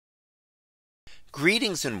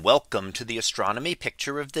Greetings and welcome to the Astronomy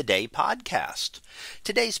Picture of the Day podcast.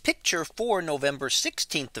 Today's picture for November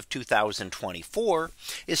 16th of 2024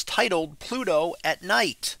 is titled Pluto at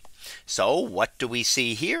night. So what do we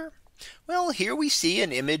see here? Well, here we see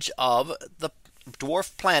an image of the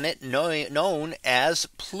dwarf planet known as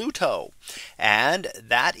Pluto. And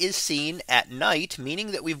that is seen at night,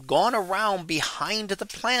 meaning that we've gone around behind the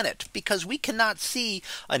planet because we cannot see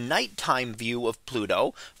a nighttime view of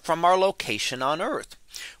Pluto from our location on Earth.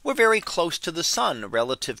 We're very close to the sun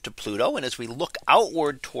relative to Pluto. And as we look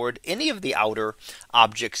outward toward any of the outer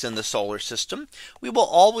objects in the solar system, we will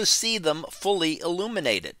always see them fully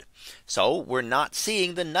illuminated. So we're not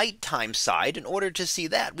seeing the nighttime side. In order to see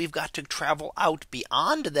that, we've got to travel out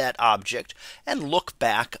beyond that object and look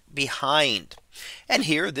back behind. And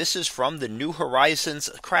here, this is from the New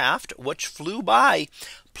Horizons craft, which flew by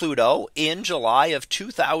Pluto in July of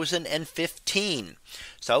 2015.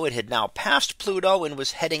 So it had now passed Pluto and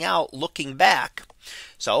was heading out looking back.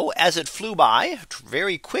 So as it flew by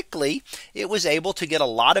very quickly, it was able to get a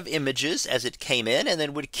lot of images as it came in, and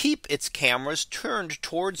then would keep its cameras turned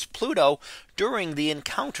towards Pluto during the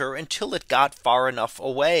encounter until it got far enough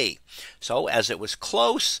away. So as it was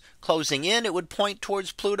closing in, it would point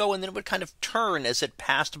towards Pluto, and then it would kind of turn as it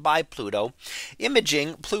passed by Pluto,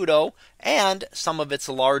 imaging Pluto and some of its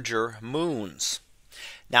larger moons.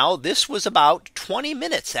 Now, this was about 20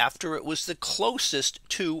 minutes after it was the closest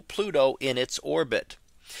to Pluto in its orbit.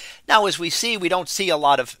 Now, as we see, we don't see a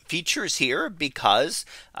lot of features here because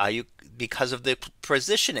of the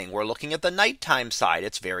positioning. We're looking at the nighttime side.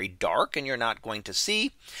 It's very dark and you're not going to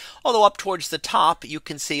see. Although up towards the top, you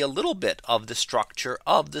can see a little bit of the structure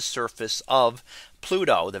of the surface of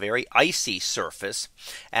Pluto, the very icy surface.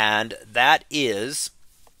 And that is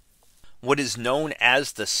what is known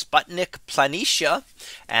as the Sputnik Planitia.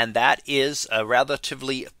 And that is a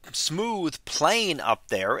relatively smooth plain up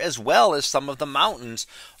there, as well as some of the mountains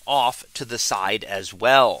off to the side as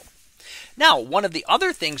well. Now, one of the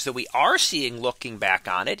other things that we are seeing looking back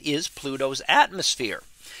on it is Pluto's atmosphere.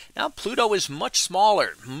 Now, Pluto is much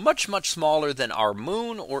smaller than our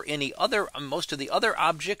moon or most of the other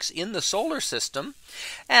objects in the solar system.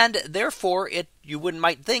 And therefore, you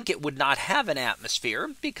might think it would not have an atmosphere,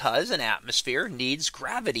 because an atmosphere needs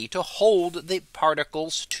gravity to hold the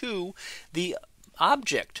particles to the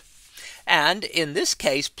object. And in this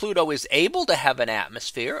case, Pluto is able to have an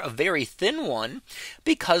atmosphere, a very thin one,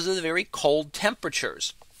 because of the very cold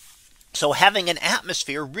temperatures. So having an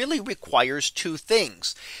atmosphere really requires two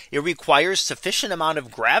things. It requires sufficient amount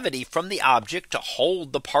of gravity from the object to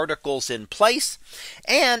hold the particles in place.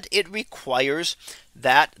 And it requires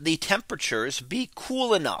that the temperatures be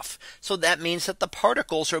cool enough. So that means that the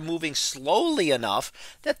particles are moving slowly enough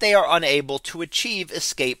that they are unable to achieve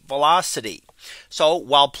escape velocity. So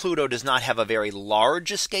while Pluto does not have a very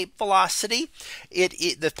large escape velocity,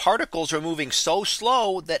 the particles are moving so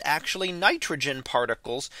slow that actually nitrogen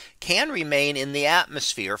particles can remain in the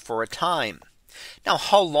atmosphere for a time. Now,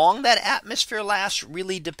 how long that atmosphere lasts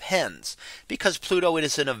really depends, because Pluto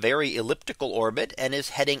is in a very elliptical orbit and is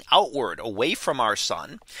heading outward away from our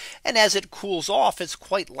sun. And as it cools off, it's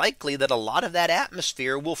quite likely that a lot of that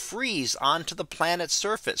atmosphere will freeze onto the planet's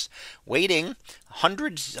surface, waiting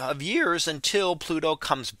hundreds of years until Pluto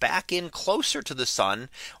comes back in closer to the sun,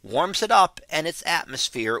 warms it up, and its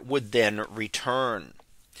atmosphere would then return.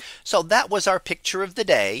 So that was our picture of the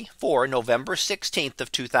day for November 16th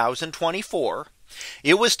of 2024.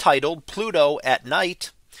 It was titled Pluto at night.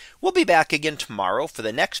 We'll be back again tomorrow for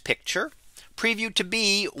the next picture, previewed to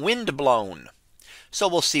be windblown. So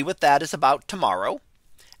we'll see what that is about tomorrow.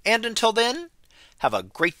 And until then, have a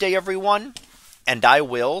great day, everyone, and I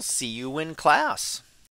will see you in class.